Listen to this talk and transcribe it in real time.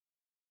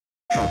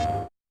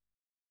Good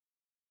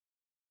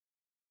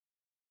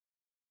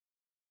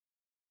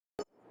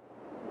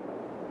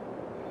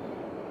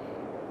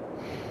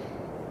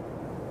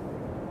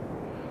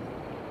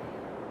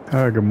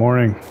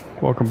morning.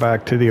 Welcome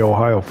back to the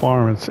Ohio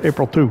farm. It's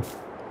April 2.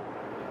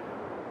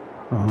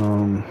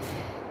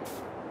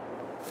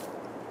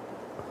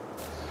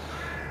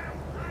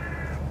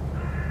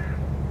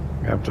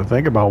 Have to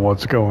think about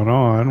what's going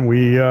on.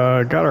 We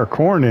got our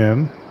corn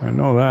in. I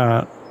know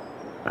that.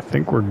 I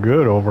think we're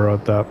good over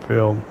at that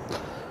field.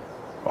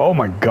 Oh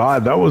my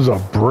God, that was a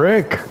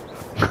brick.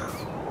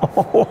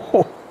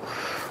 Oh,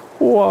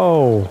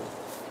 whoa.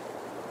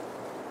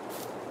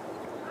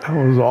 That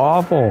was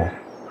awful.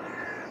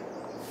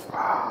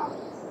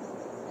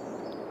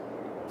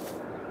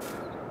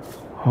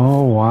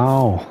 Oh,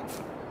 wow.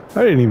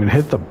 I didn't even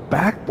hit the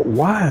back.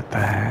 What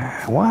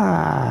the?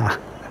 Wow.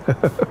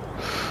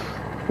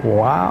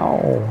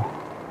 Wow.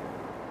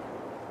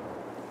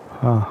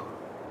 Huh.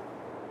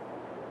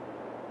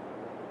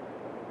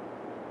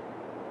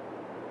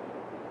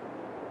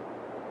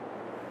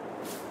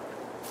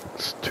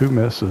 It's 2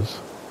 misses.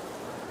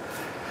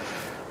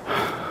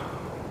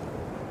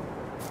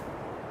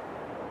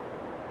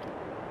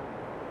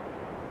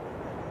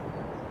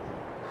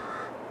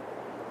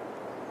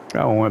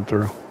 That one went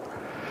through.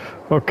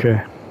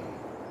 Okay.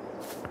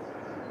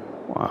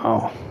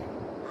 Wow.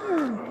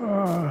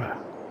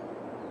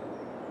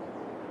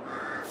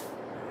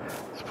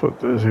 Let's put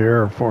this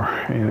here before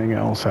anything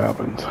else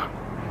happens.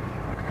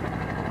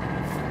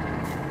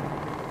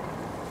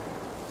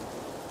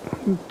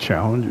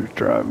 Challenger's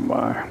driving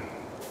by.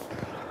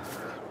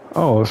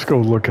 Oh, let's go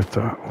look at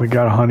the... We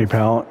got a honey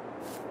pallet.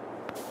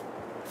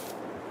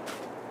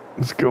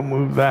 Let's go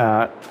move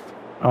that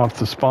off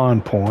the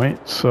spawn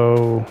point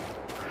so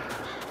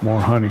more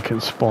honey can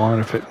spawn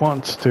if it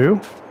wants to.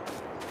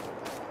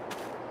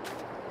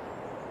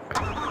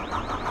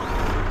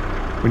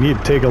 We need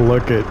to take a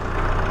look at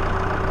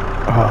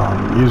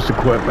used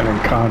equipment and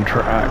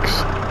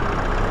contracts.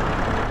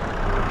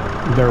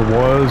 There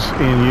was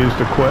in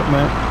used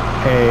equipment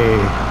a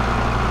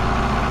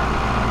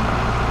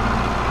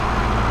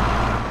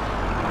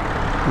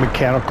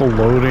mechanical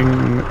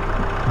loading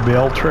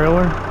bale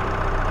trailer,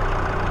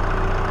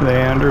 the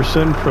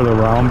Anderson for the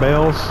round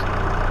bales.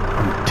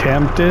 I'm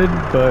tempted,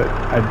 but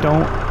I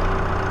don't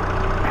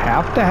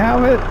have to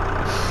have it.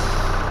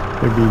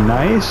 It'd be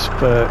nice,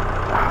 but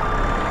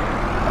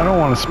I don't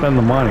want to spend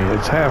the money.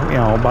 It's half, you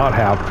know, about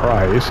half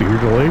price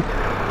usually.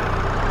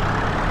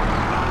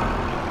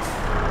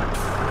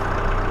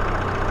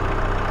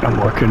 I'm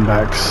looking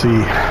back to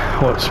see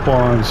what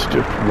spawns.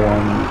 Just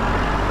one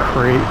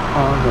crate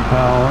on the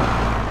pallet.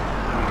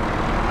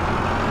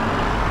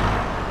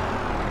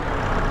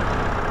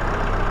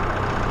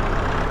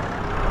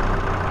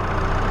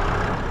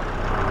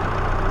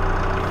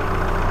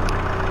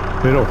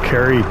 It'll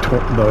carry,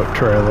 the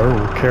trailer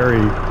will carry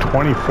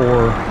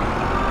 24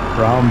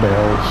 round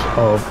bales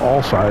of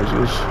all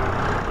sizes.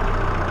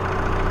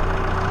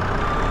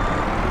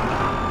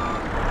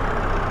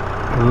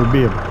 It would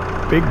be a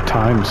big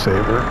time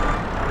saver.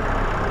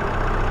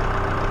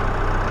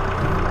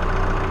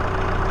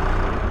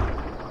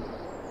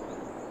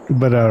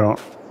 But I don't,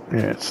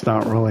 yeah, it's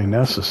not really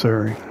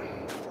necessary.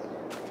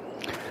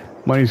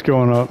 Money's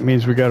going up,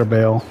 means we got a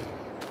bale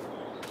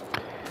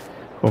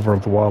over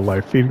at the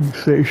wildlife feeding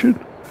station.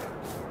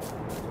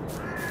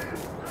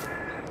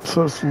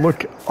 So let's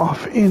look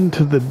off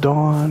into the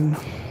dawn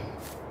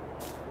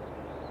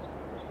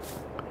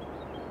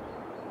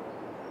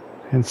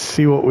and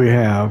see what we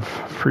have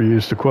for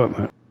used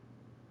equipment.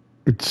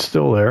 It's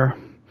still there.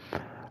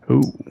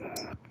 Ooh.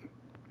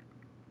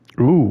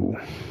 Ooh.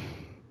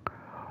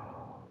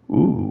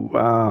 Ooh,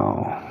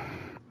 wow.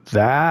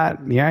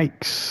 That,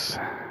 yikes.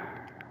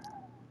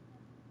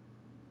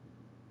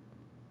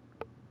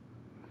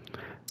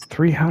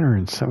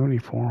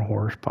 374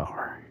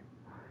 horsepower.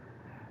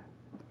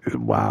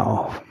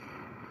 Wow.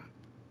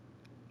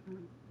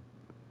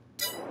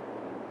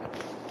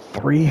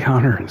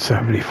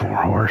 374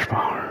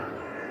 horsepower.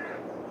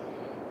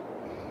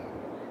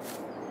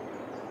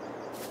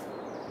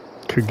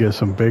 Could get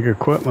some big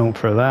equipment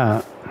for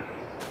that.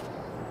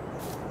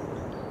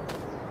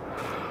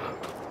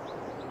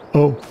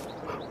 Oh,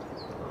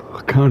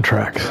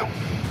 contracts.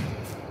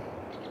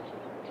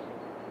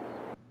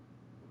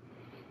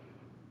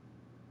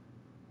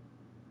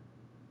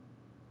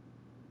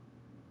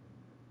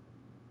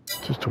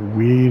 Just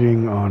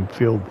weeding on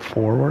field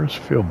 4. Where's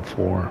field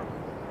 4?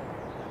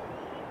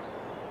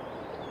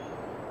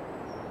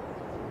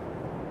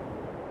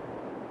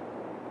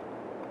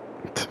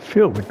 It's a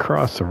field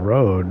across the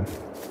road.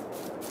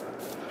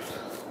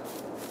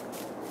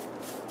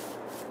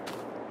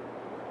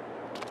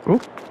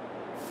 Oh,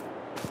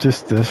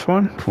 just this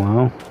one?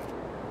 Wow.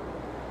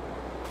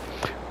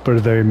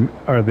 But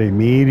are they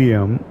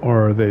medium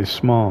or are they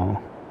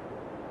small?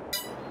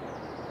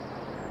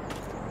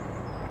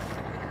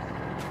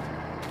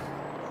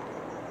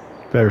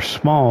 They're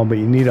small, but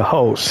you need a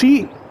hoe.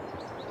 See?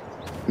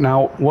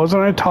 Now,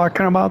 wasn't I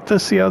talking about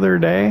this the other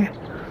day?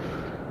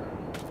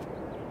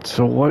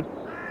 So what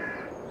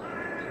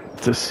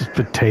this is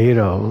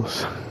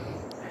potatoes.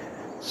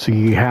 So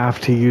you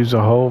have to use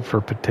a hoe for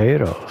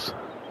potatoes.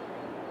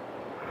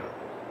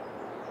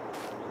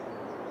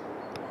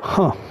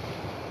 Huh.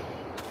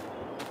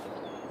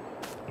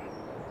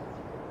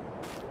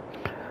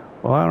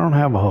 Well, I don't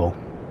have a hoe.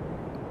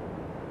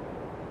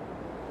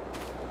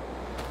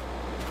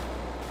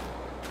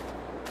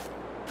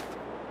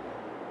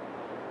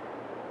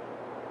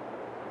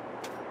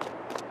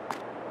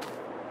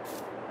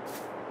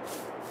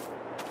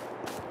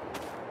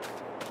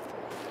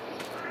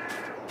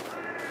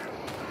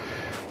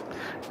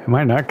 Am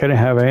I not going to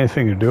have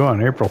anything to do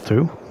on April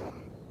 2?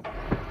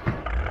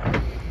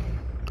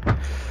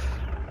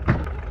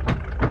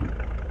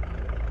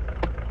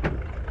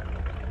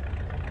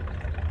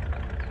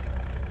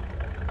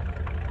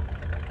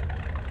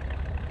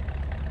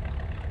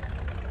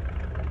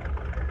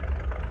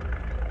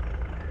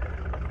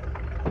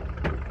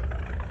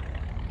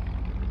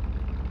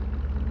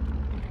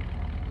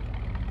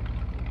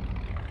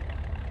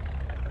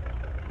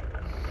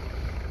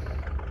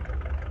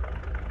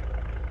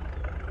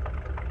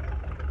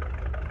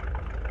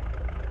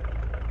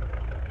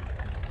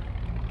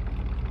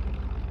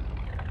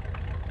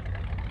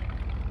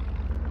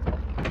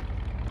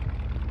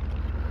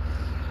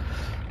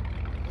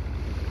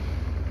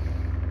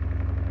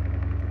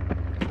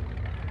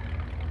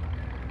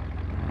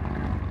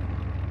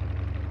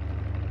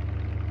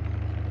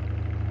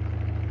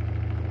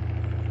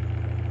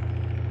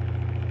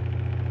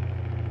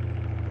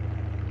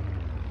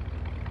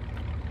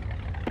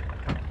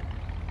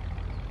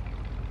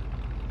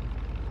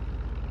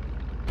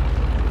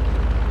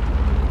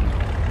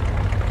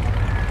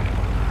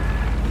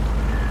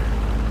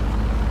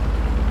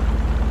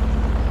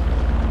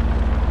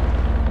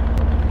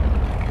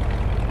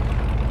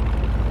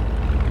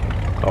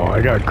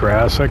 I got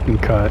grass I can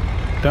cut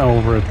down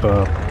over at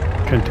the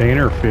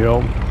container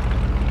field.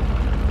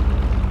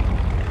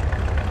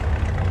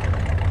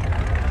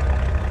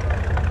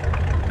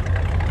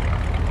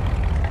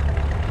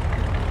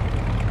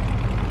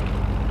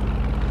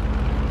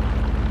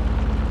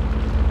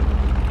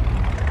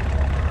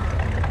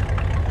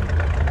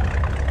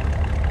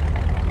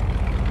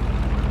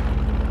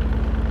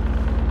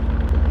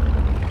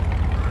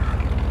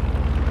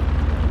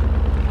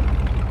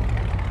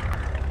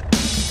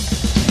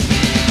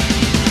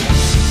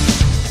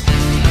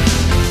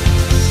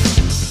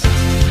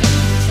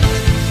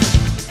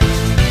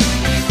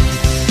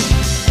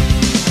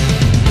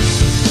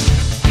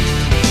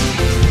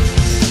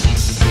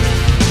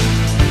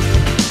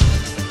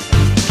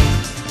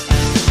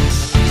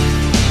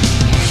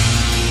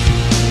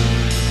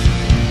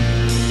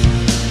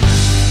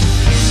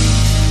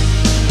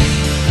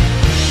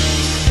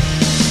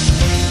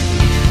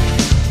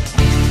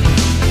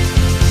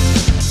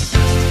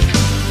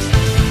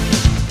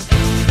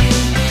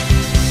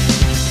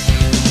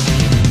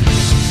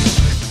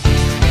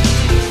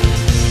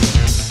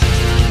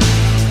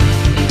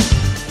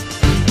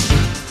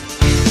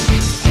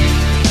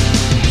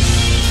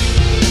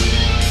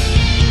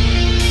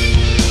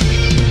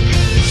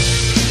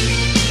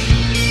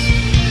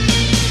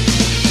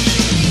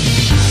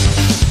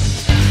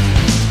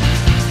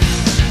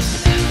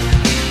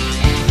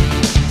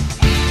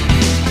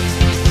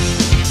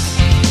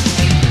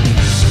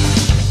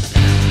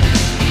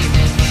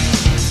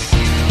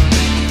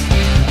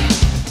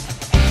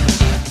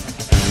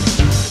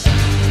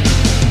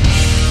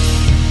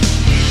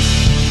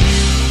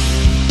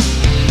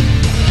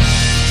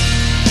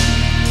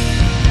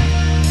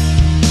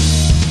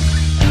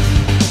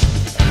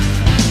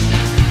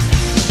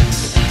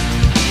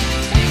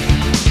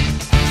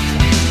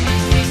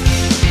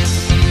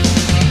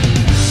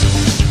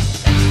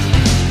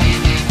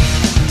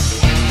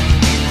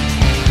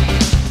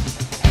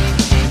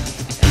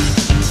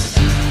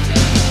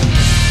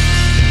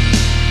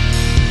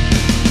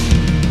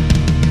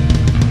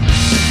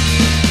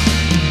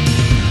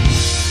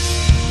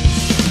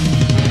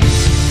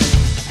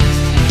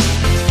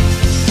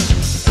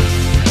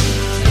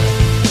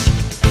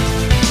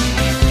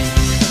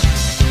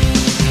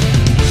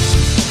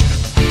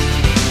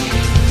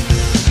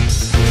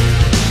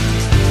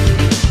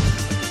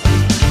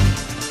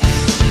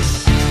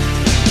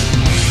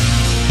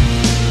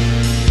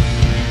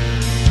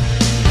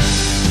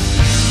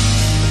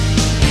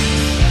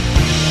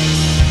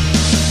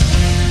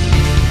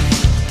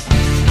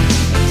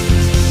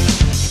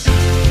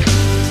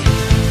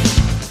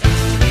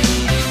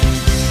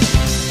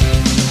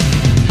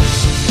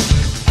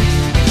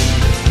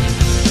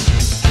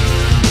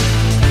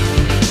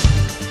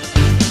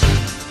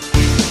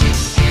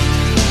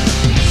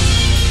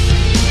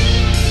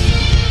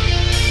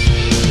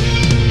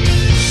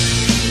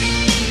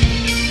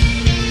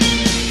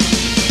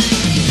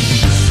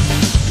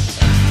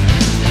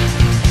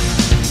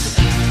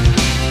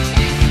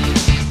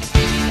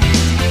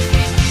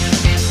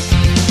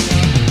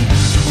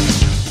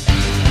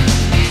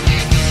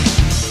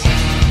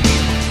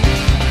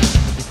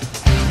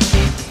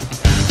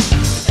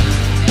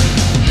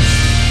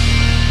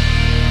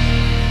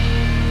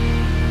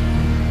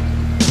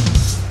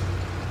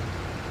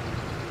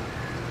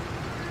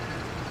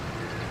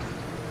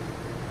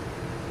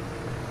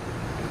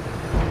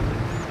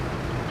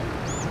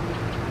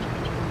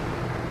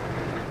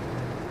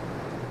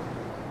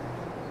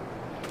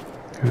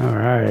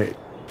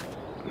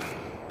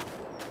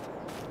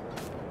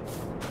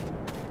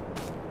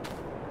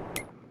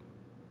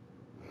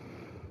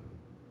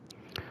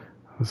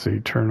 Let's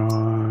see, turn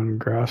on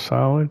grass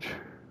silage.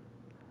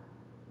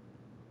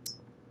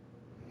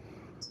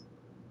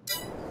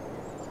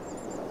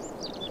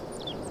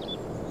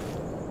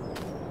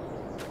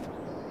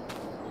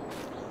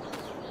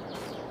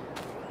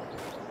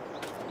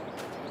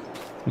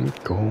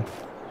 Cool.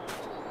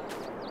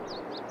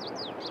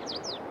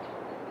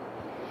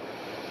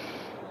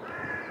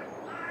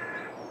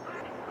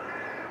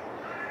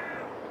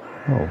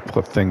 We'll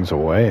put things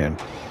away and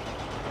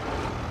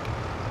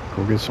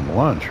go get some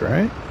lunch,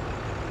 right?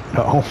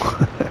 No. I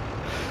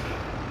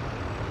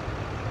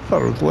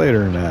thought it was later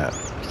than that.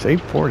 It's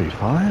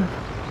 8:45?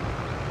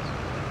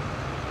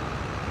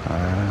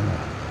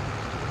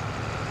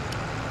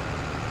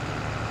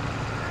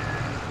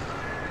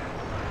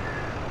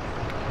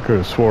 Could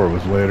have swore it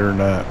was later than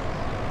that.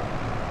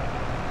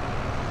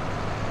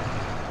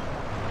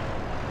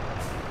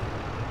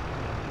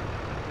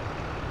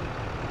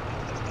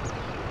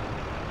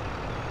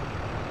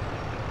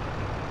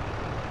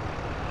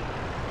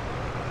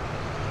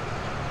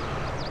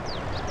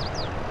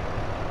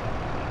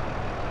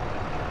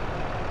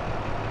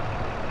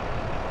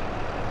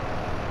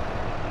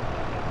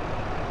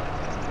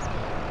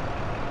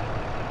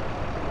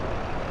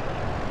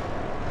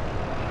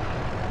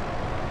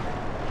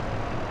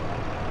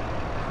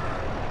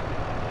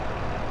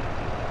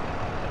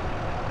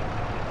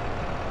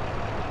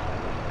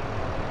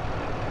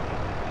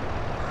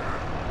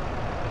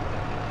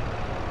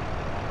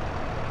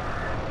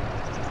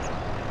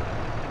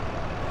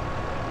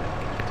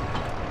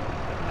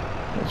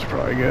 That's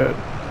probably good.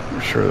 I'm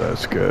sure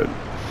that's good.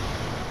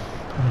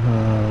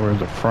 Where's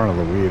the front of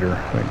the weeder?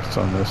 I think it's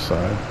on this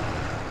side.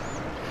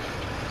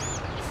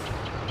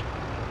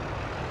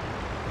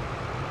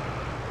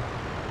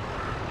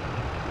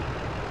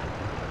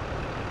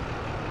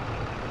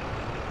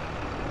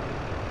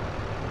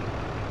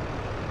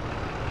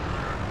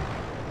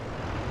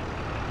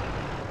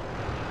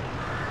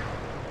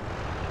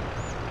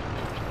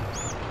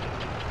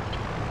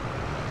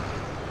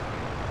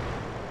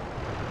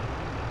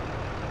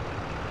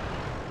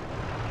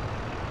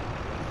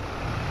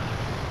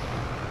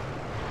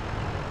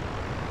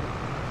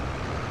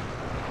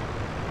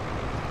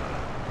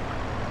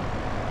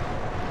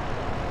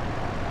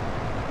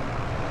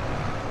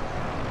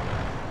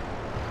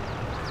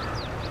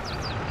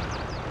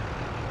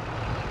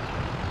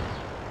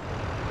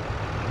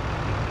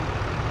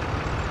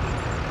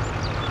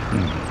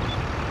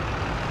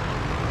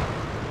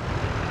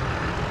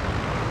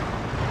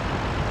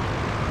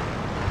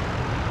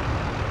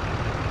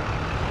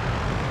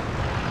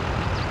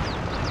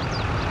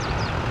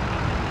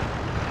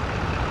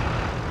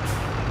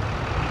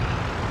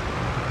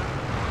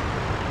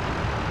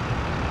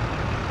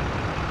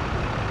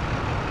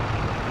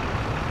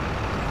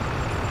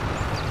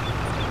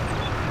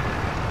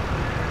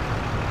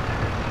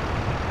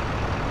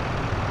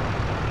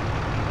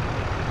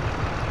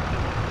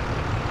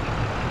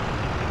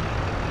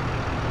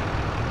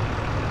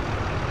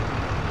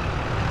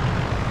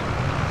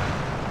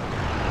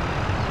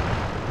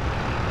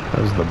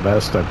 That was the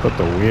best I put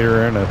the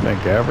weeder in, I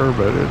think, ever,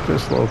 but it's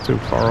just a little too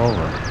far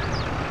over.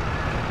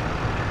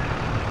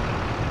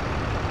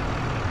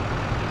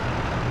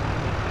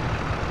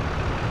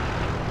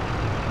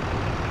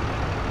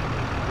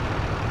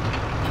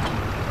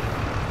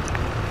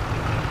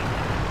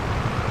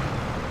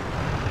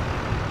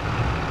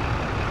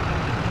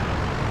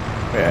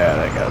 Yeah,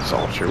 I think that's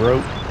all she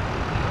wrote.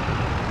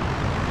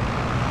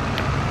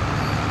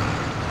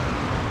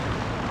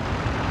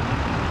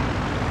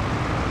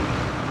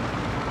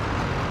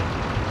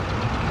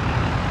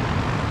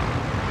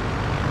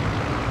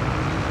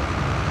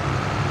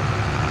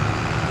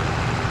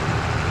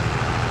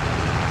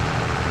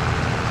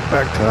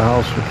 Back to the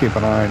house, we'll keep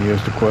an eye on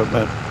used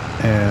equipment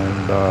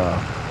and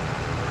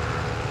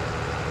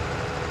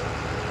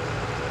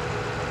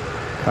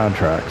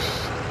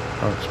contracts.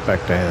 I don't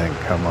expect anything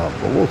to come up,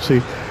 but we'll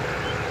see.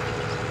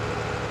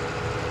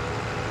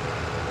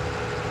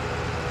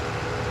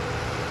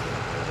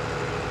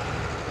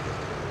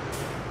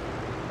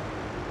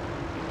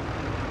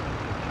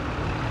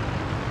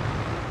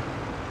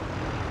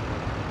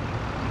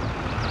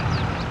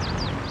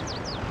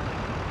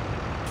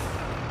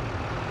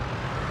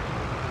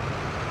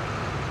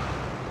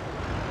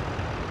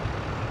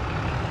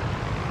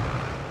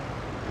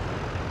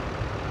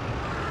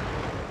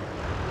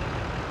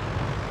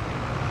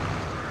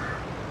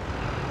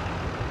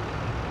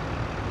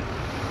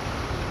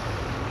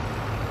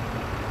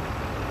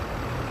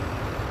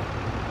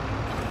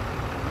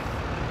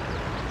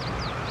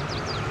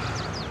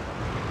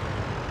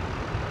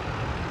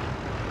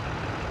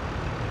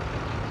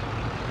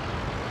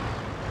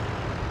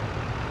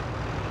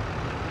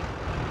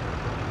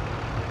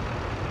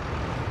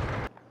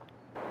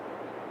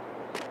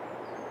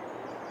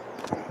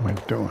 What am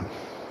I doing?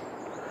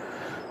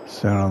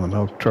 Stand on the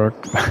milk truck.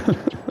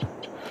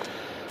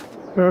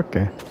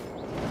 Okay.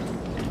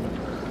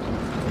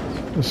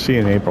 We'll see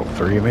you in April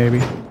 3,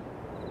 maybe.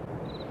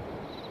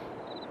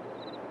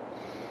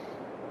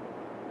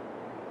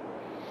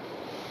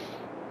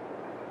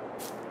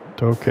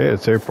 Okay,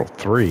 it's April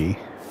 3.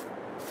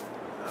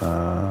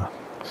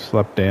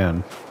 Slept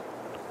in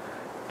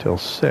till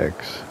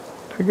 6.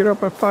 Did I get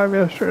up at 5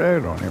 yesterday? I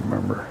don't even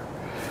remember.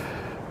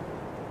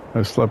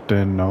 I slept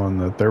in knowing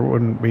that there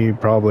wouldn't be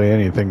probably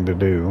anything to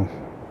do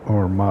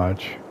or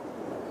much.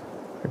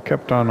 I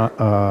kept on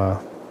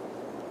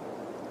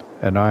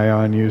an eye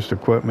on used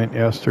equipment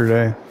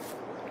yesterday,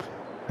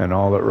 and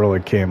all that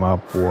really came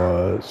up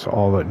was,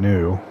 all that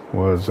new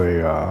was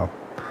a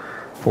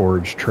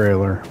forage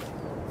trailer,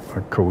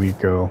 a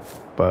Coeco,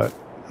 but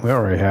we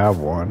already have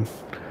one.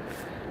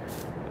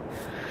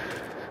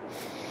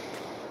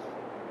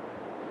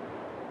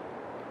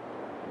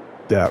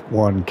 That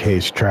one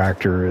case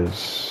tractor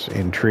is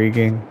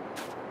intriguing,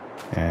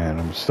 and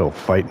I'm still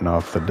fighting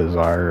off the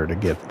desire to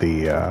get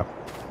the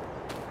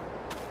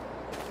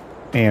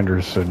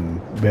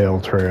Anderson bale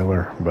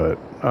trailer, but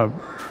I've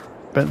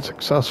been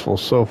successful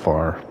so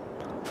far.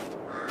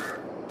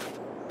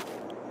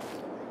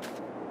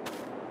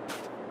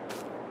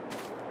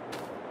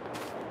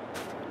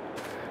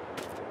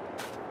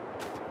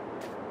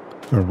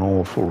 I don't know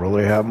if we'll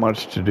really have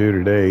much to do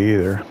today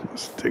either.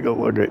 Let's take a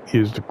look at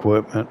used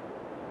equipment.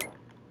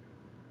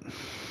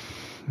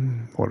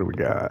 What do we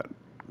got?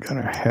 Got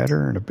a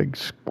header and a big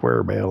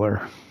square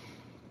baler.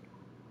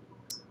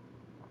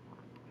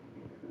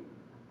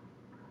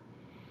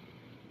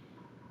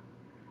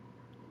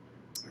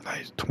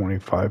 Nice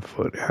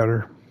 25-foot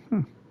header.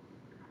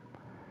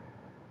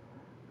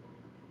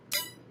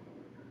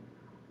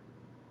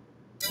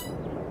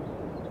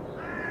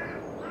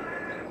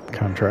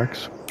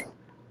 Contracts.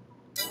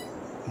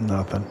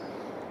 Nothing.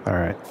 All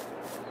right.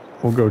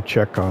 We'll go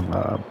check on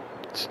the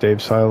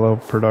stave silo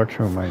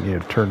production. We might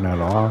need to turn that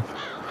off.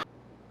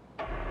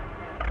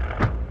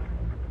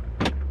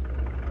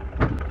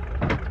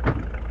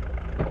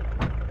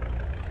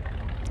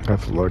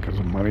 Have to look. Is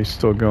the money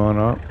still going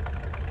up?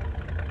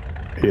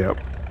 Yep.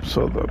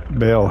 So the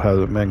bale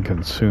hasn't been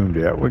consumed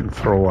yet. We can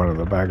throw one in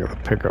the back of the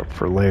pickup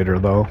for later,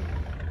 though.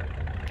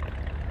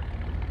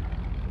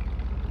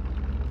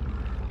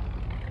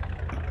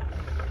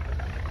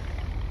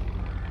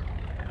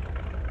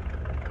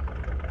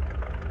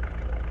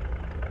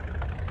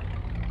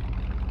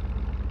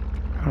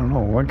 I don't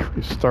know. When can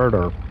we start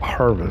our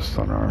harvest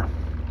on our...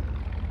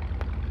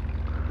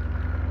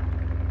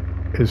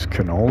 Is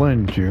canola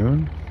in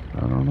June?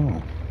 I don't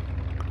know.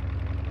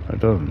 It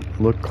doesn't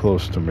look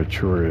close to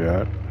mature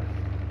yet.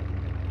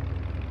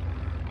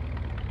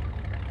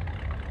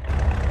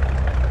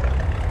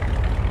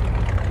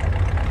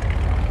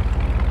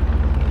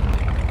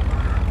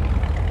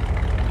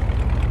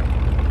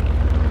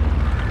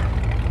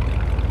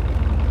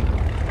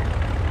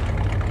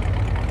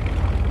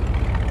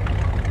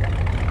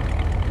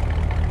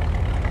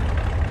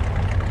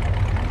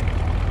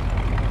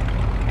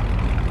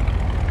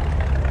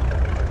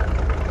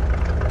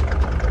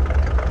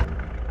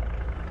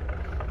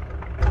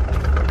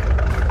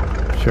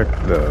 Check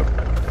the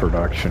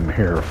production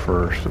here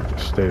first at the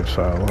stave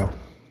silo.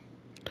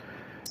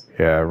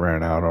 Yeah, I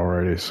ran out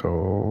already,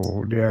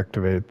 so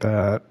deactivate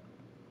that.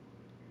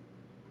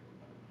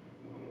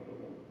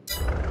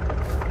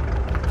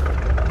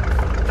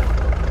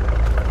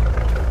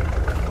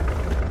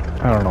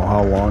 I don't know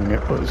how long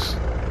it was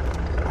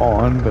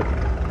on, but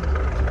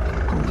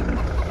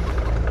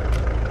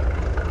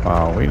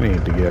wow, we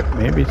need to get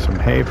maybe some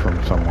hay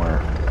from somewhere.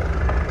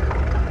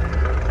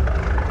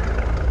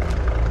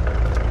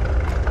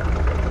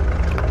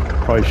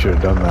 Probably should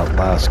have done that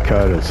last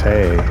cut as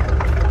hay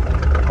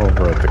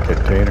over at the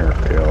container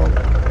field.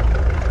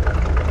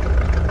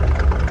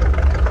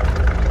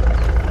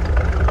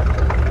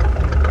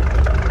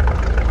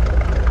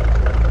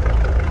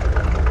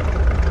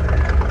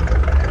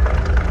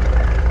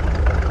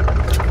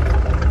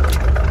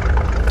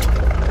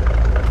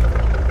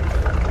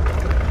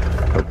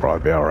 It'll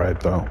probably be alright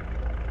though.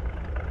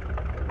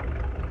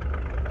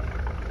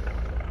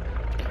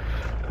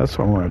 That's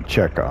what I want to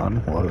check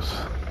on was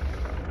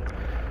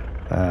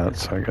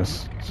so I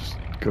guess just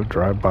go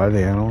drive by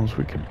the animals.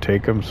 We could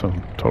take them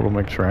some total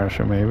mixed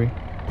ration maybe.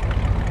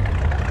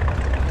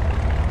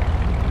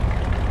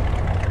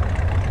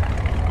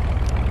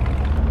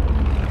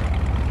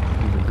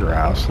 The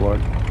grass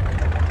look.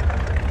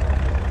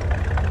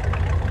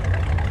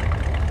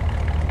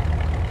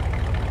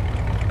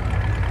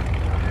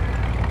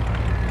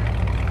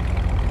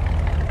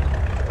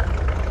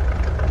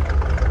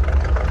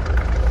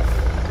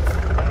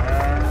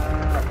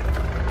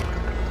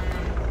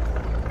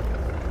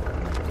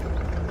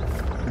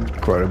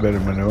 Quite a bit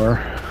of manure.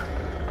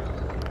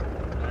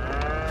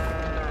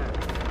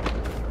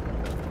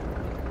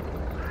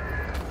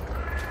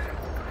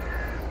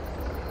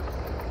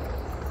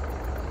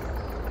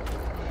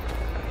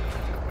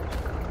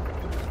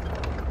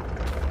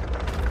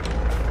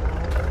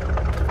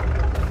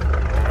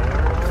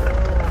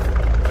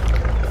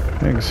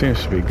 Everything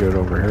seems to be good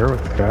over here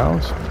with the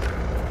cows.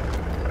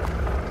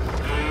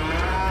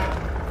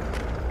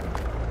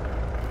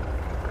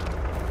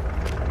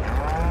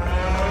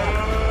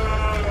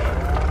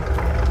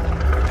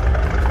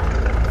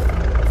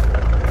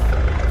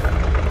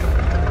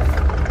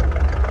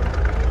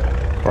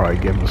 Probably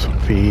give them some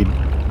feed.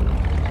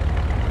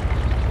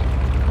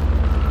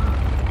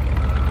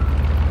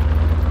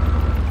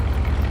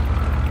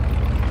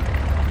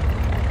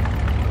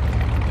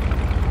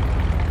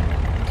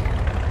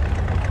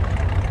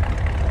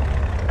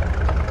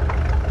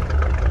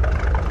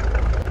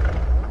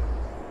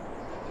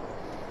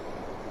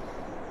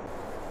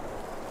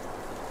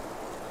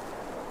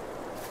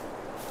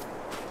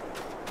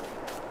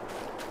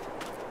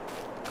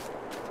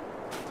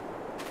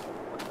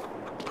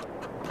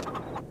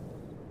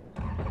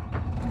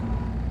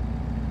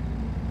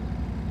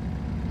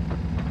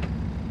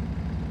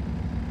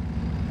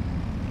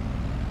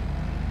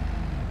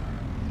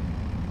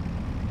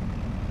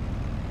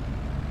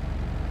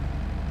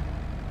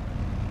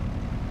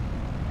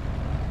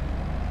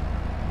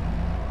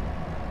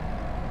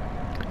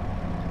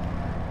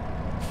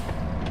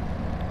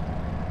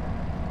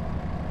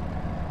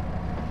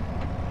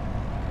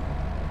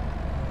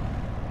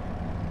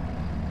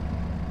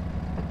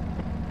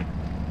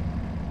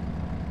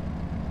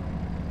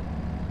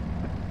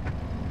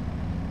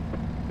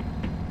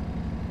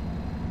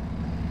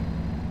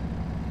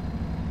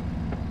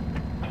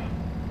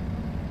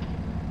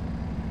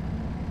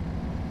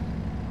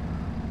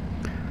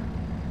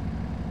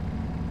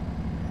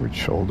 Which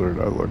shoulder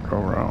did I look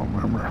over? I don't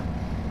remember.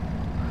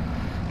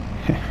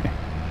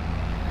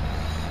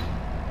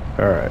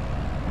 Alright.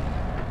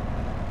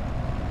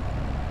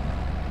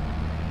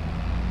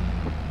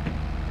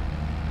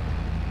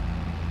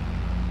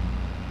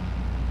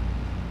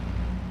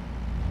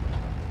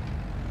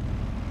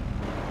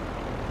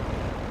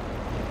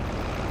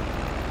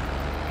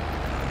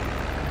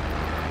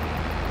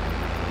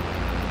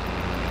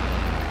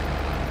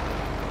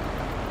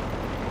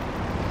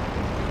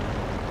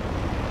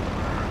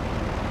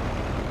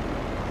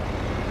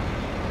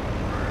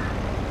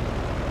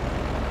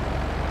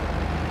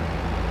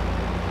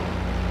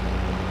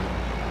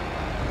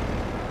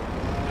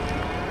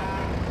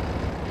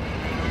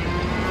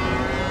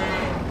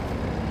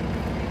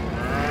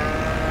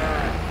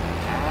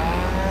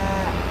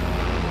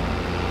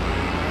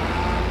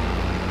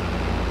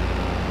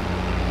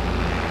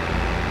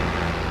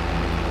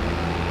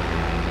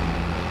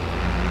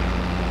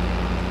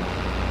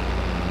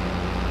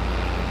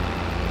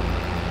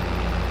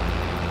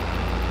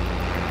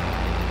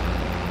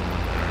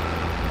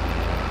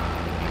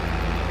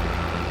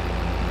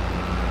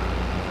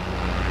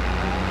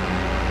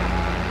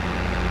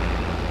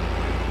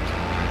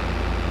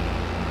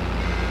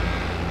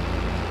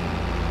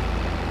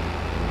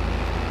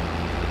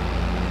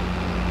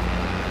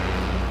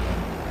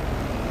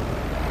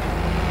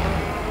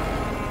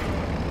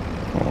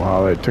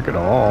 Wow, they took it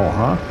all,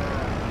 huh?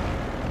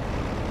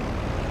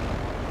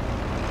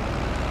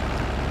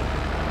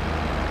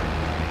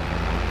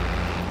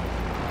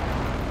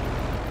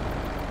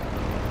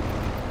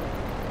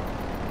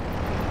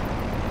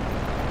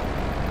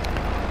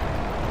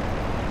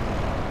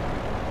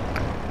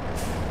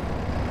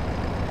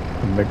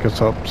 Pick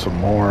us up some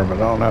more, but I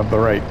don't have the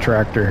right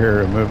tractor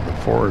here to move the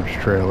forage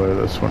trailer.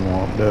 This one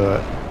won't do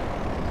it.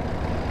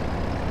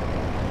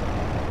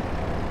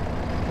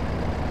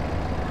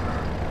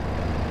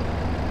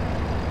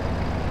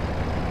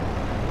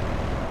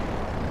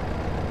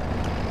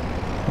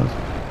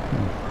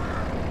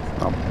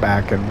 Not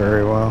backing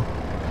very well.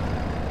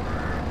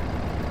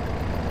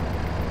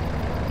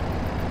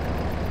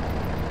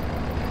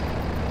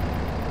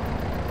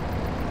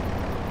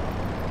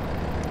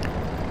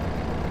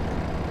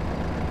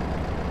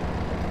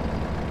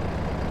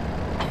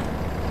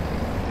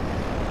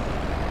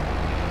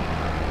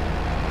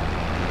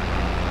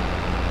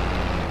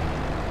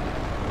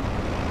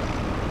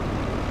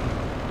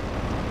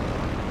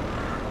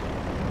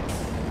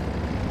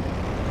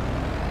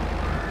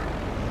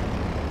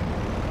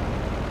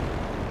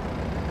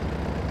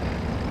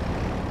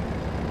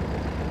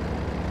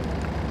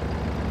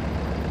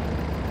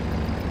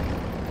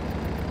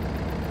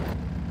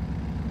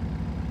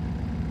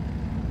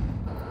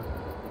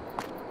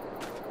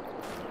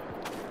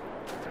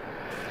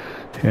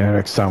 Yeah,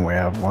 next time we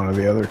have one of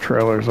the other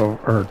trailers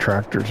or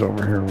tractors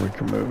over here, we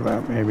can move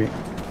that maybe.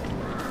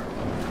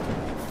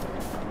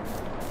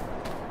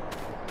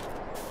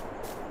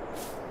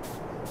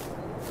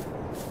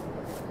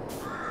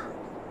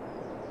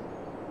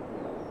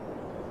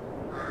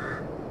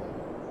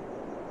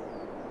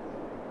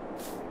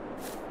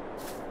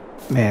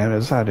 Man,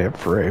 is that it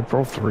for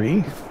April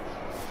 3?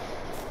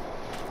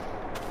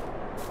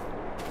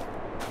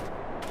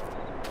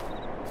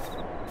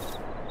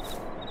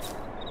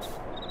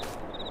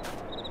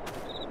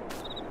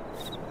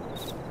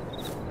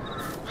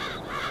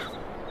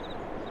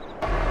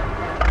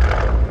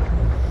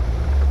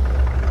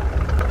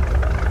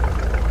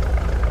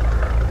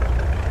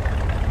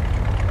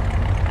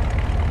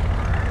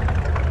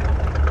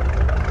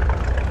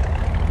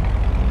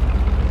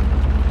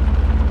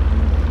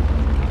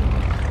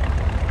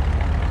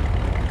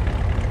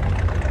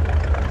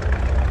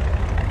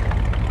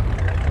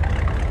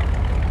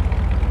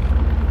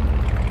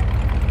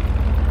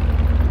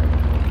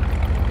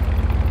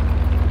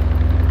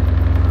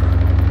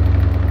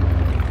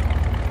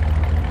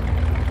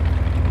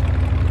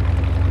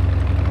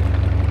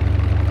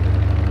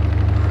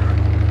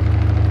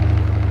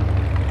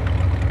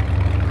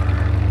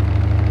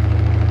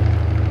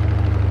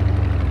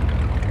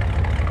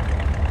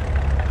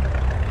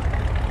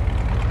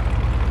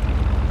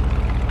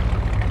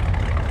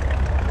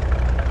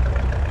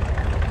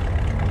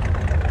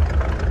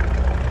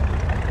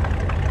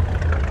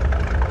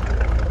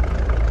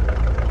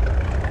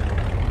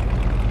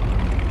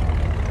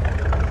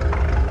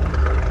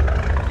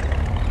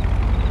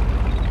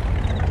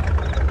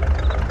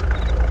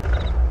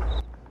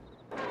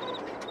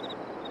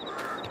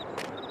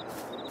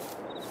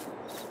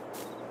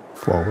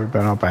 Well, we've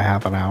been up a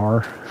half an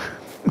hour.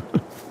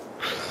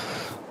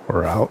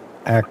 We're out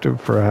active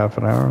for a half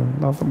an hour.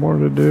 Nothing more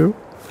to do.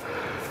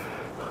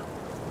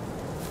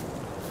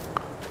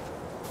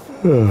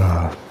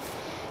 All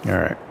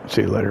right.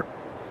 See you later.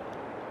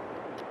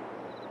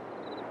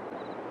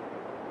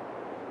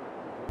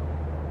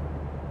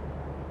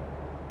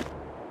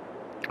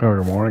 Oh,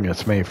 good morning.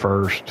 It's May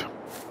 1st.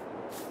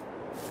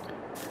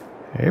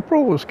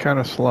 April was kind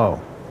of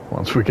slow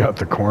once we got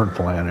the corn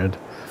planted.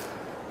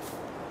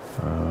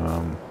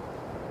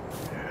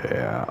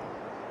 Yeah.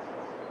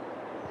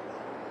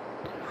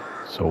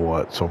 So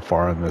what, so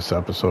far in this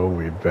episode,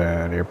 we've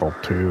been April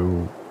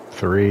 2,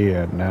 3,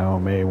 and now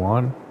May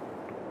 1.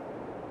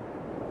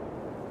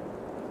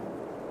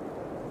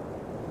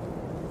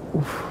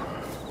 Oof.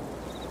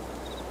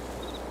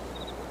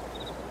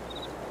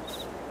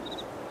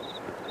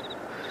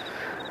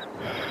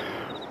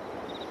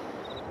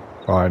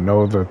 Well, I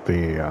know that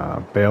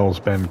the bale's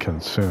been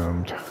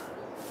consumed.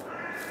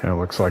 And it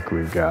looks like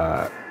we've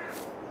got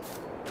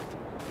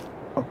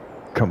a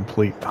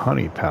complete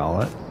honey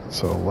pallet.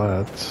 So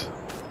let's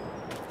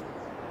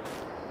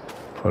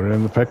put it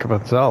in the pickup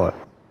and sell it.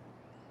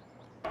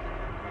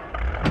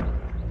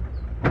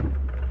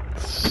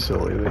 It's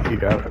silly that you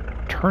gotta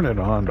turn it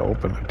on to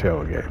open the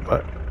tailgate,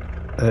 but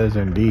that is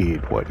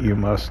indeed what you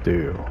must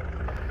do.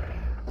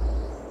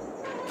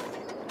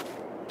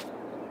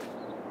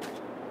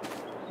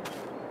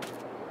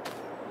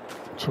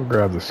 So we'll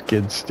grab the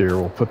skid steer,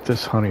 we'll put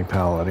this honey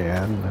pallet in,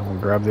 and then we'll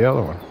grab the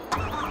other one.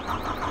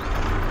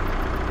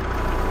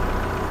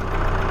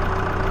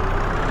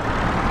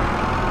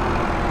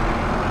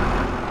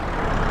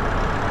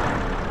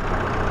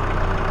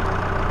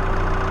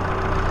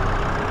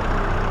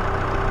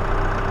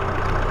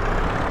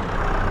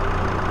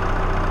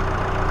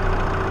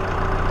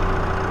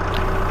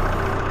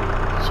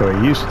 So I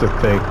used to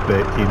think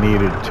that you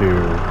needed to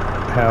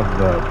have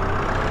the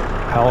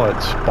pallet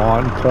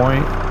spawn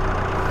point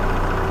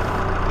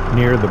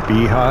near the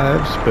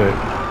beehives, but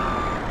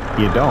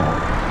you don't.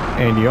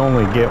 And you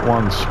only get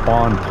one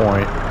spawn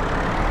point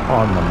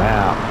on the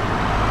map.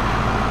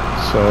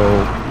 So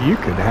you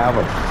could have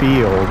a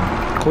field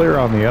clear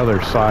on the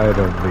other side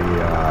of the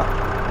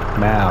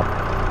map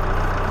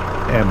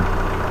and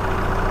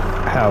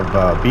have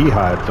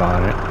beehives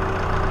on it.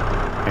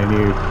 And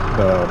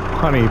the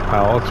honey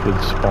pallets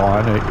would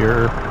spawn at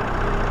your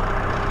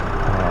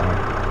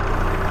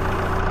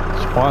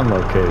spawn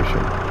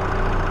location.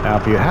 Now,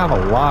 if you have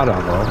a lot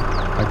of them,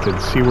 I can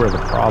see where the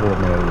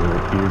problem is.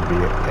 You'd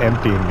be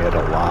emptying it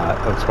a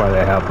lot. That's why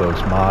they have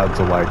those mods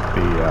like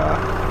the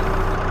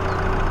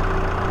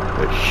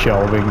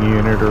shelving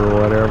unit or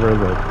whatever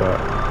that the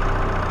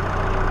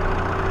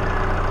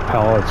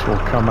pallets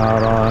will come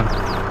out on.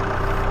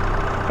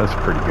 That's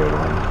a pretty good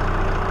one.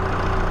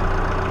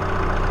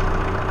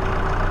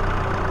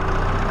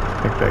 I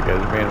think that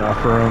gives me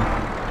enough room.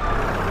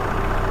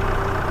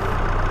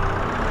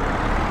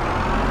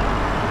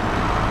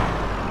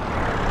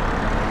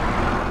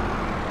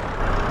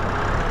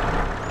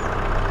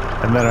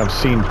 And then I've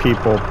seen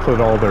people put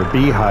all their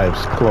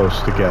beehives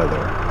close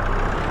together.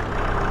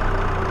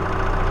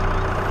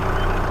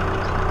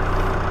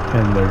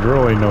 And there's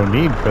really no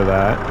need for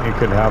that. You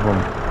could have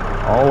them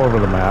all over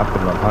the map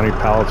and the honey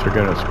pallets are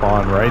going to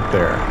spawn right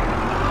there.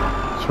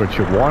 So what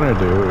you want to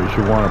do is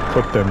you want to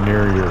put them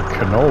near your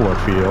canola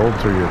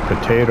fields or your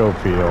potato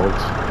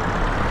fields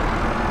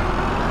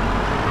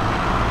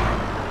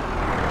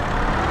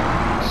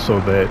so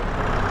that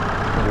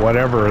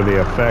whatever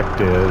the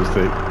effect is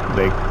that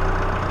they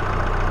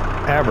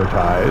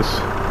advertise,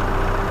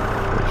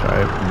 which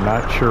I'm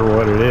not sure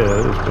what it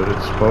is, but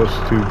it's supposed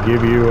to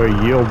give you a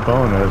yield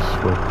bonus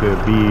with the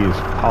bees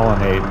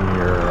pollinating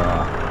your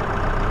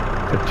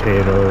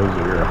potatoes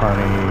or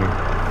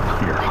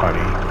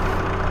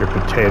your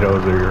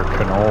potatoes or your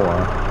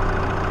canola.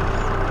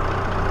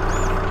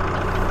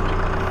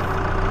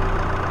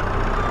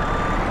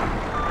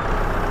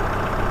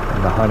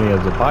 And the honey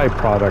is a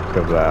byproduct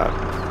of that.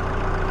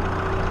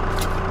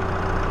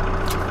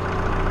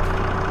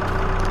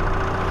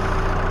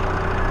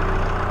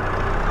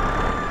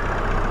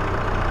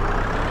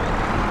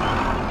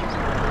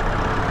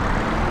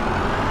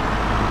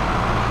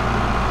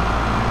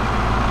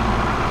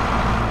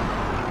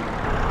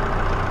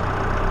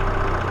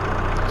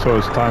 So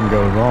as time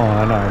goes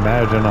on, I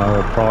imagine I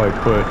will probably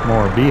put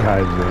more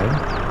beehives in,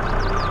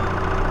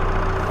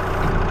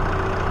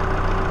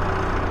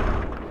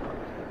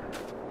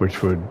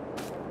 which would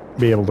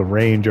be able to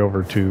range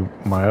over to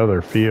my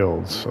other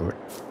fields. So the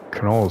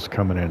canola's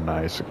coming in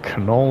nice. The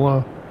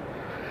canola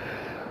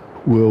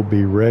will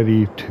be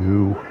ready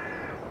to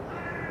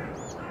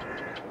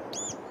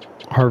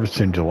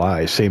harvest in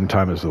July, same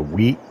time as the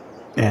wheat,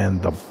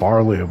 and the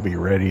barley will be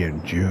ready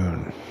in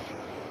June.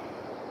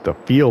 The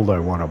field I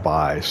want to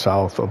buy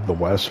south of the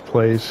West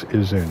Place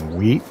is in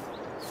wheat.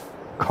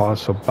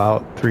 Costs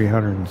about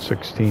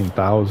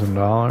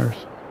 $316,000.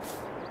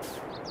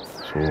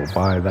 So we'll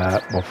buy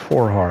that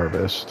before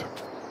harvest.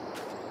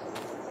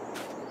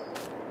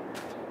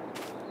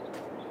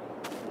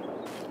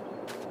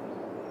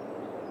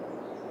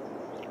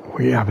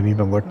 We haven't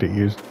even looked at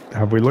used...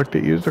 Have we looked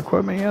at used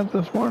equipment yet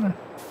this morning?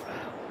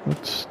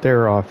 Let's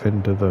stare off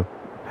into the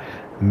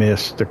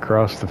mist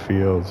across the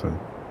fields and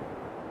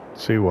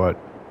see what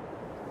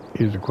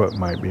used equipment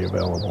might be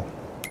available.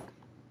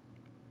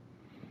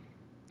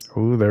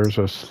 Ooh, there's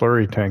a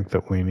slurry tank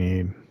that we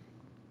need.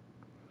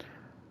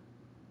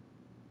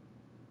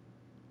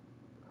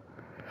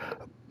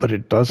 But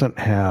it doesn't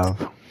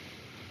have...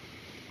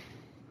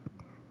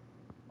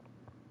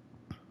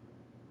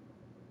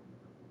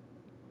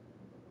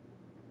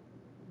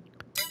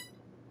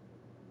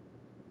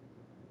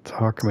 So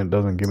how come it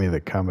doesn't give me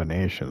the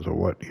combinations of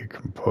what you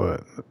can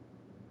put?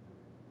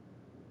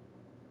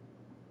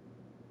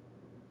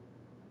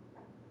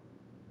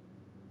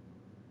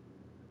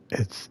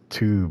 It's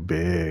too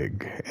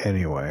big.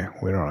 Anyway,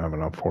 we don't have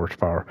enough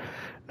horsepower.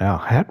 Now,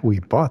 had we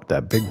bought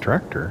that big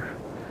tractor,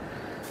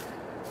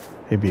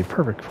 it'd be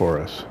perfect for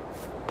us.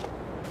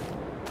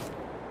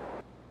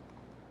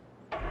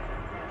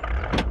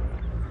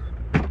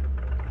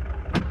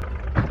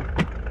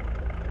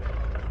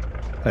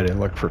 I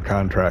didn't look for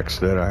contracts,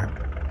 did I?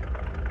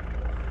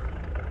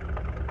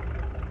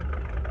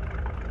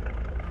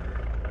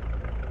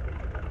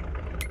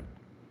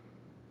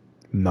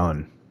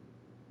 None.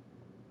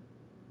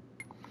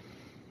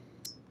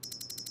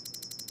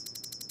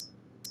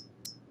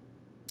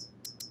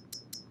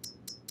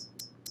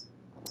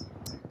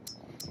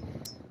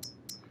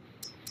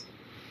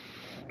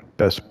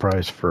 Best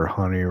price for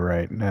honey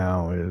right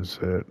now is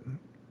at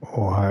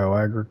Ohio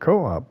Agri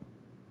Co-op.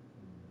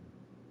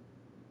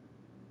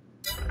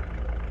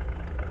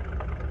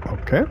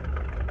 Okay.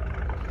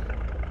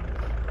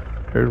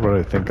 Here's what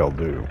I think I'll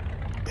do.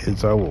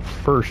 Is I will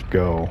first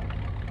go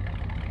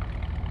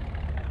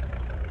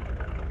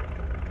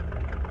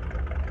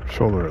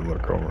shoulder and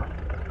look over.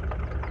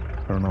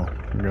 I don't know.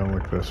 I'm gonna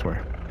look this way.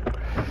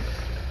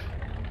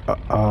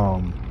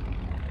 I'm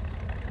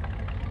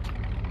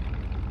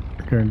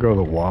gonna go to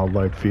the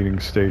wildlife feeding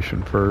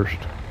station first,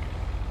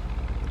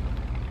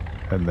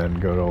 and then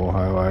go to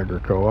Ohio Agri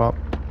Co-op.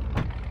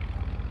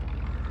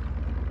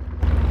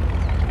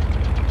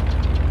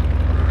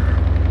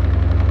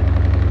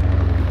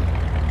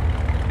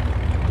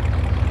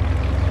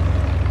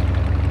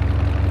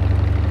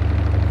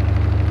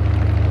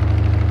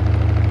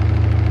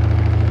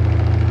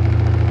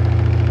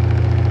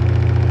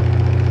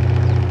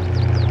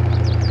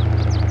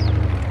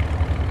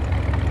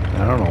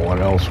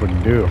 We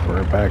can do if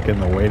we're back in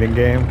the waiting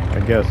game,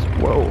 I guess.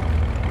 Whoa.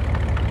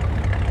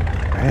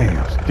 Dang,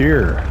 those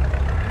deer.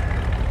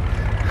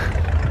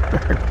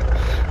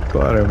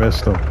 Glad I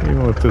missed them.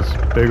 Even with this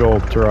big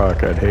old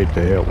truck, I'd hate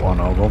to hit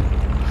one of them.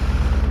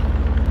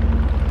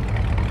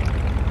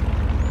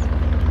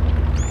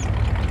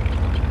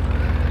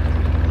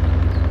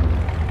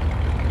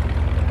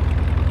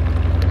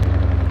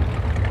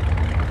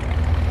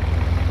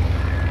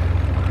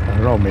 I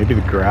don't know, maybe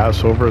the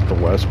grass over at the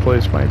West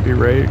Place might be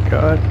ready to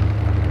cut.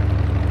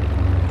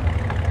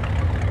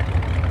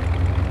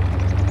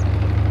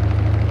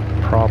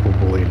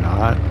 Probably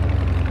not.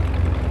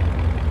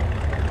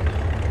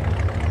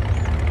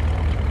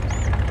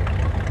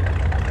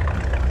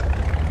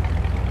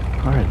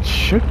 Alright, it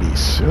should be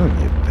soon,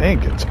 you'd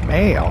think. It's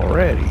May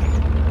already.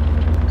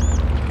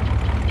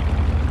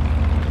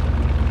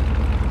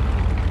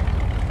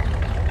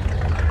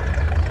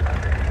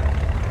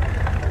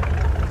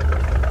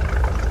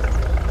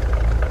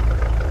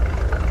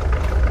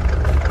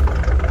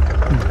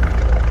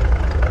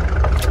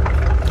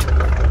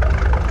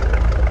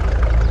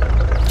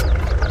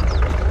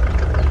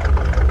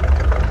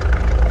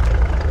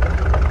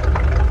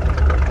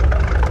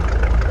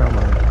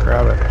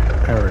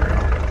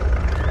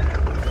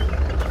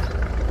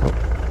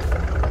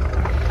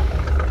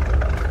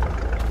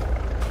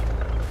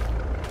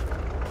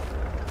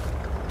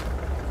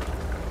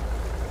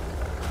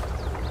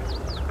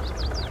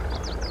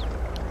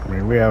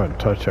 We haven't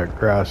touched that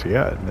grass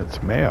yet, and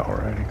it's May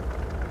already.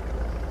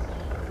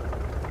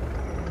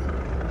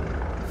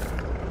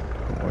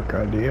 Look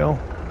ideal.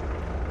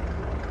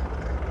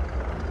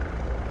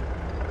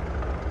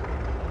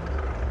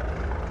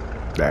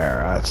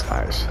 There, that's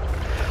nice.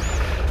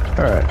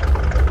 All right.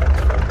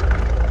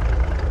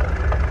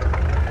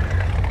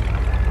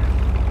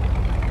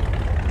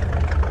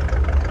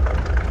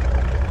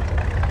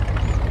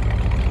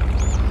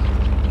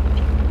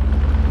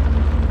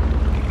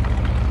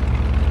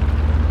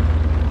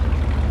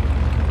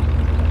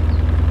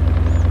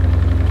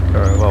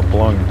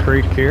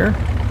 Creek here.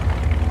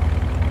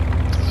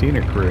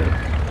 Scenic route.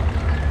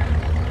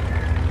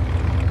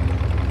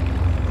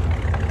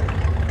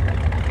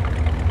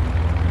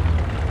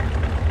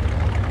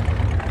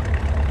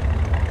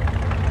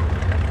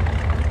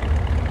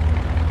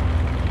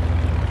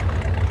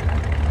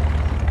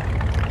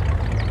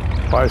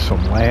 Buy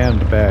some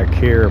land back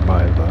here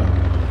by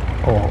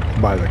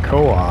the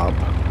co-op.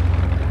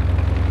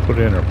 Put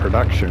in a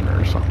production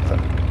or something.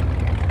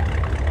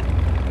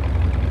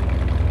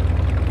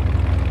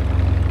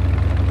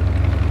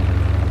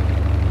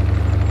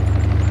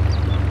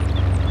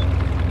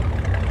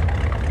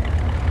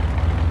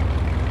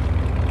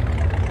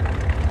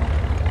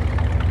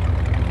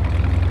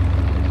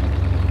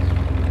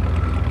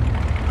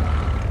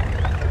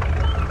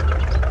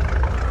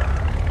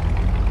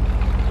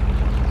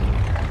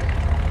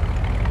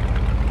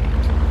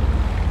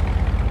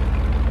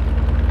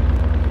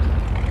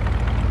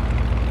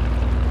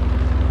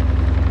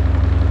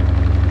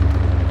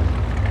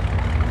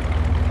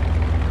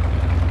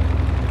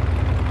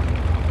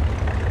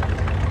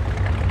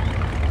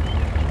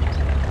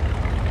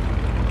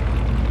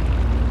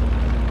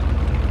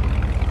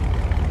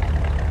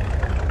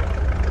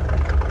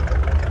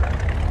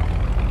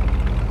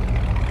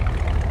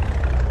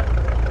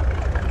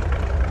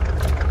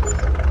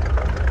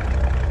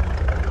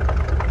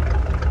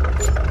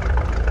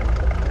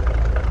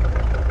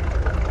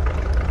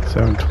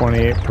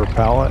 $1.28 per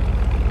pallet.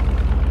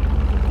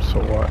 So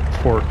what?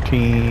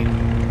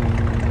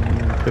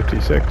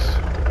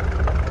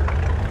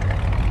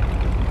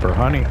 $14.56 for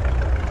honey.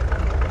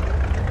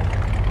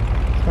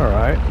 All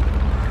right,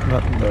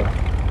 nothing to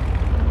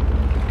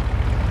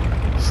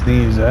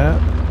sneeze at.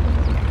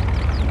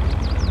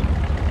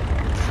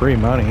 Free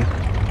money.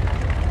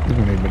 You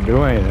don't even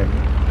do anything.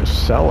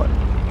 Just sell it.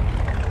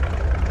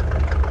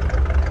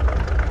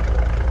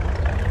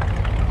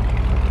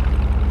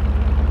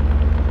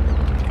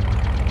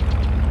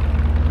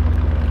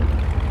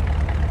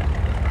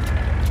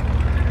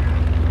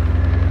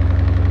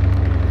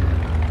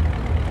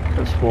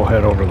 Guess we'll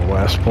head over to the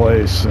last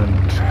place and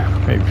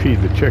maybe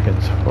feed the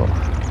chickens.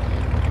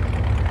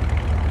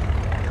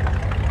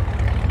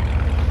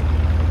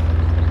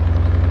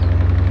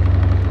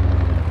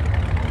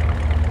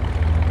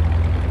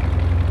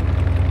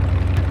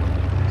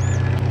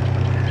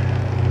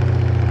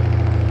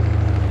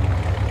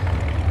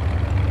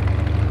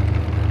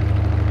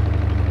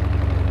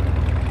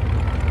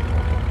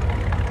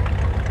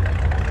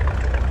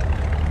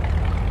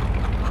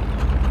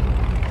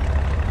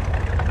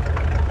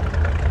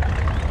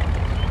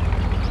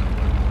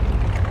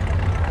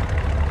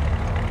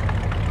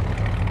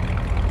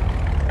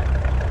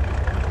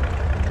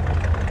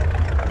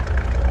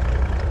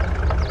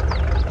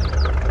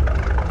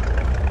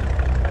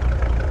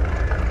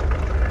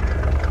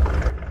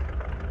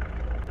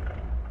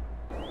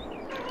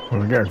 Well,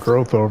 we got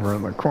growth over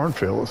in the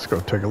cornfield. Let's go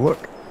take a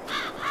look.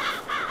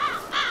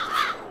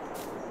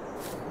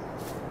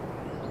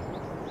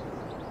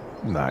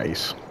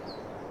 Nice.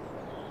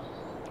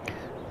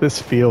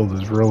 This field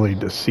is really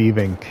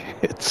deceiving.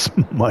 It's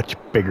much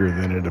bigger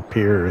than it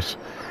appears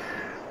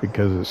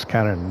because it's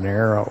kind of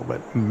narrow,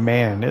 but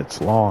man,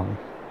 it's long.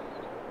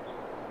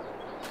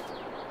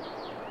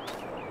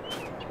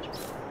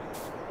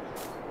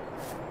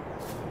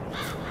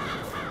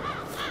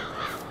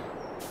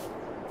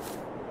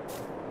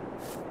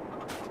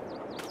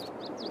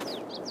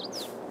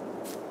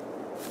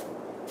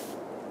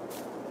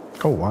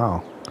 Oh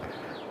wow.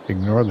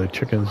 Ignore the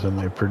chickens and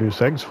they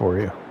produce eggs for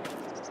you.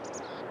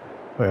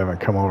 We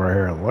haven't come over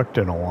here and looked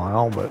in a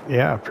while, but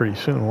yeah, pretty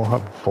soon we'll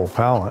have a full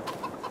pallet.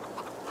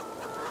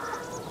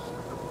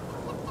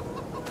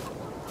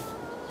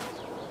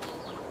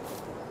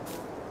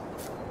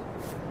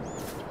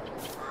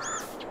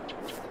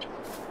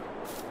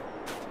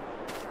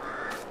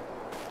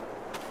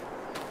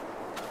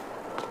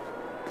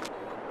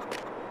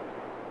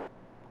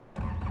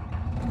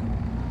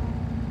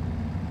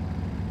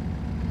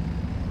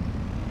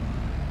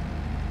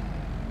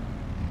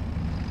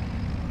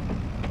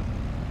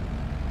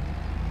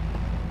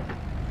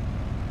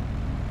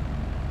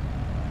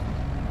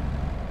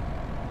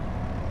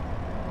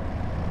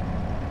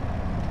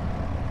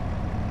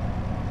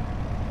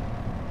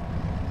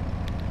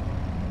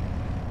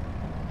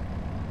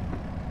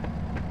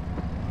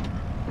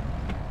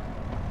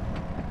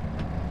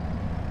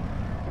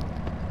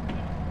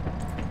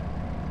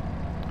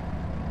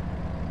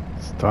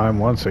 Time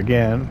once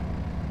again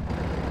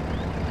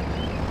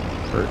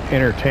for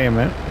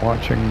entertainment,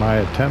 watching my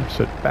attempts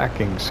at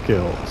backing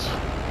skills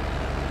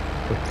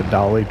with the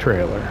dolly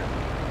trailer.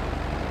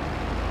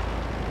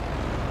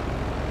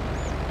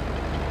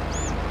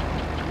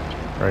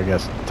 Or I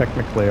guess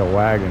technically a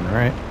wagon,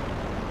 right?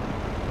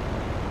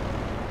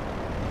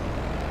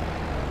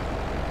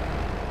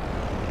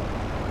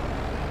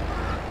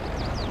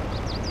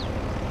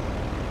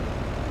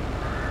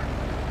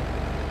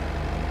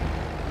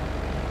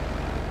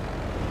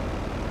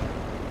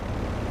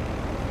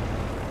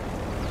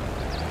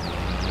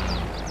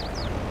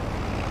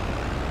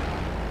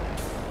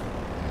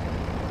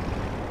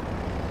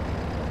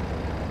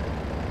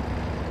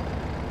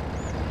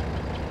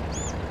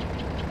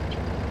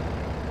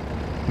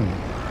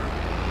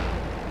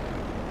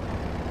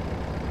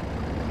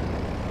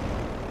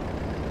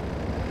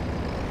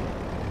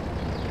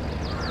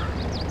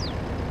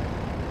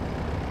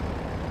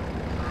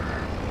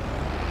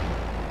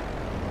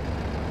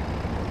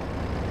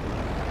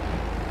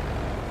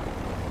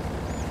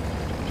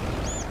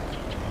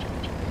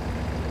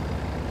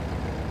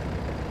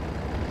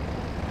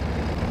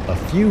 A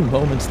few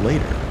moments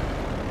later.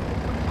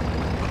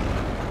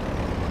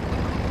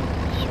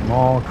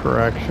 Small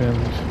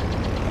corrections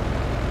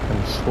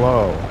and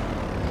slow.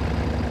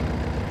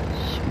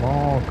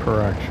 Small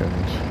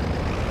corrections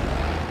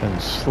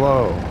and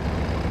slow.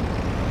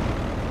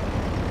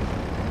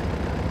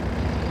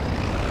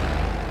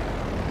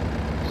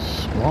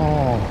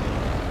 Small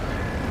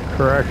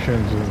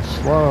corrections and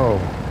slow.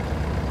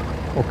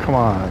 Oh, come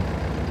on.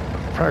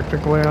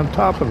 Practically on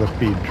top of the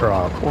feed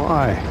trough.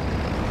 Why?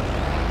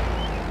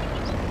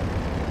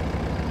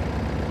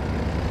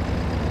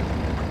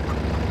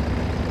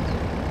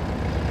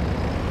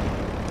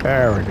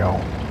 There we go.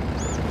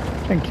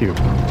 Thank you. All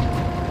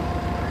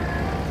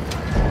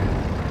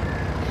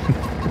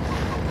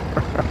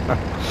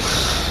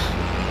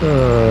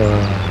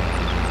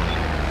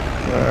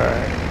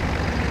right.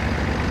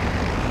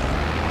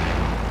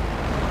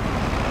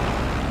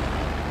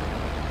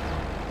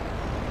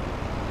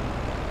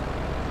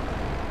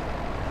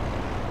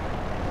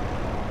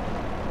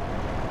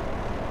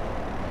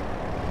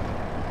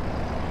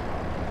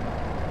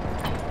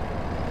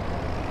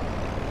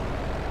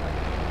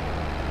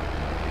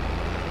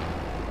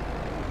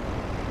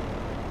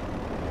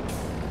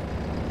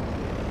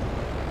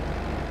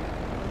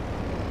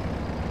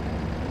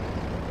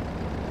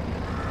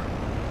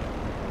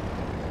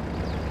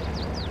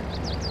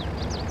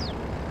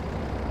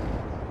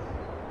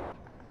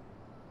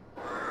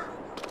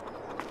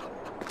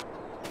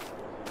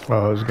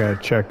 Well, I was gonna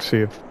check, see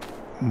if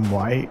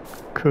Mike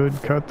could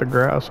cut the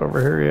grass over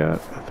here yet.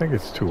 I think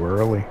it's too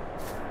early.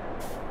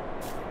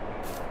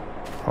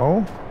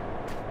 Oh?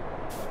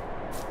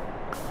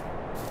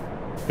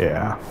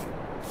 Yeah.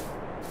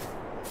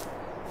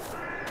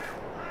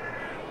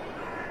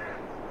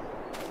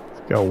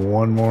 It's got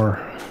one more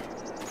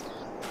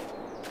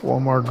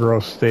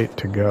growth state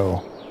to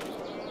go.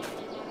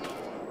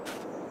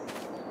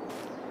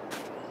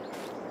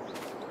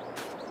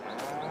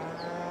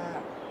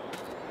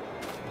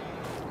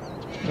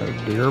 A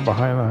deer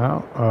behind the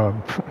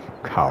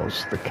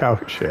house. The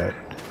CowShed.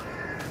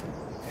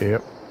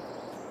 Yep.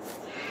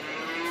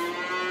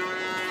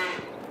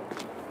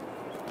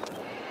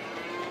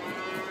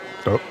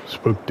 Oh,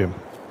 spooked him.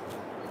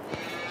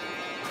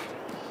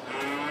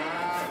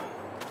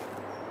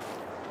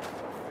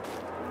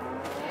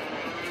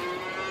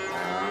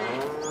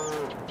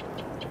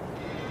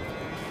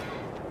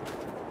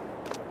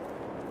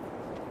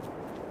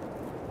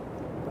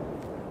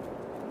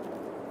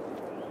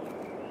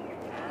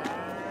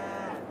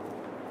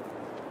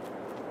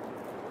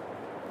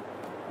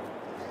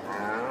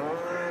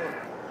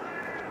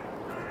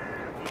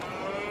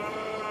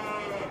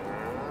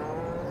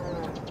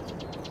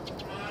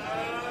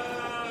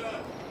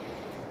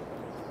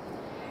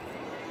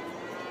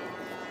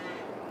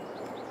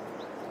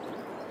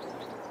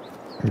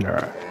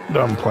 Alright,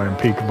 done playing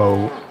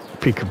peekaboo.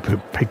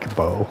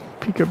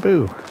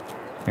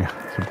 Yeah,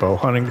 it's a bow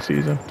hunting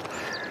season.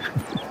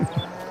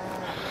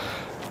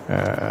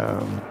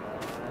 There's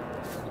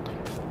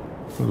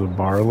a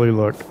barley,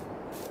 look.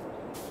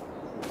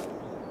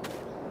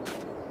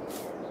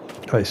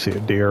 I see a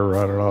deer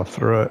running off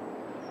through it.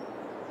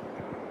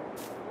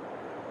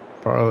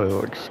 Barley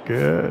looks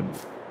good.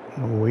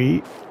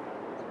 Wheat.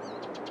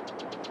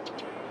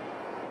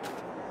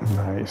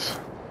 Nice.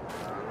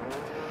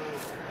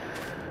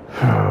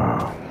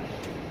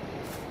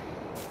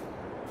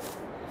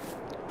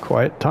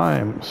 Quiet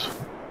times.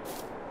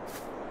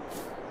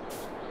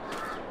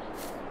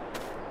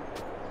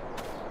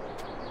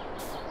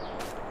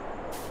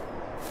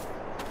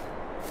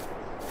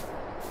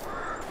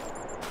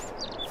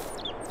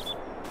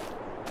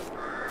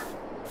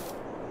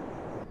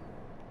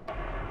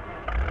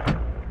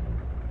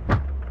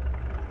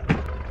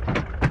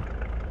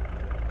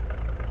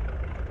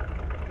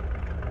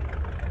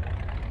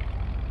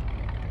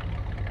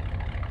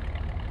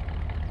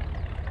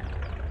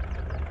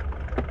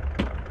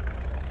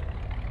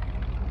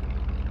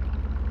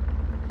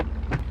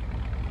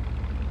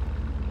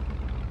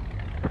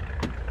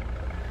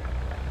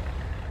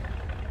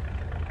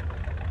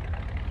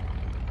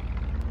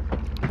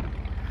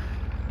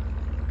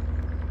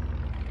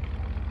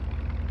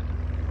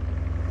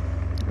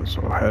 So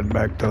I'll head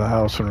back to the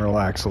house and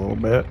relax a little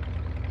bit.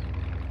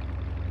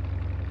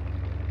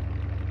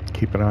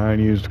 Keep an eye on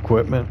used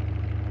equipment.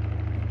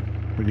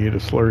 We need a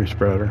slurry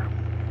spreader.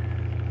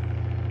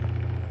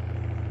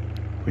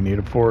 We need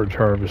a forage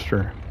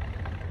harvester.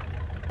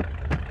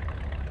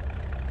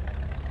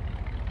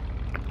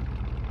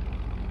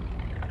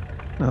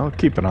 I'll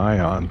keep an eye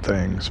on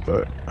things,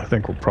 but I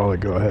think we'll probably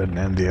go ahead and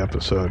end the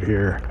episode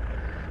here.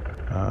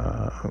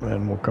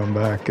 Then we'll come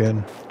back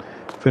and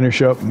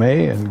finish up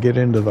May and get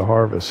into the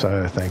harvest.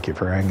 Thank you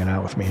for hanging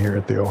out with me here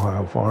at the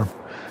Ohio Farm.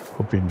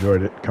 Hope you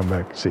enjoyed it. Come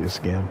back and see us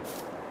again.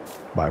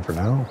 Bye for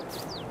now.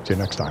 See you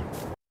next time.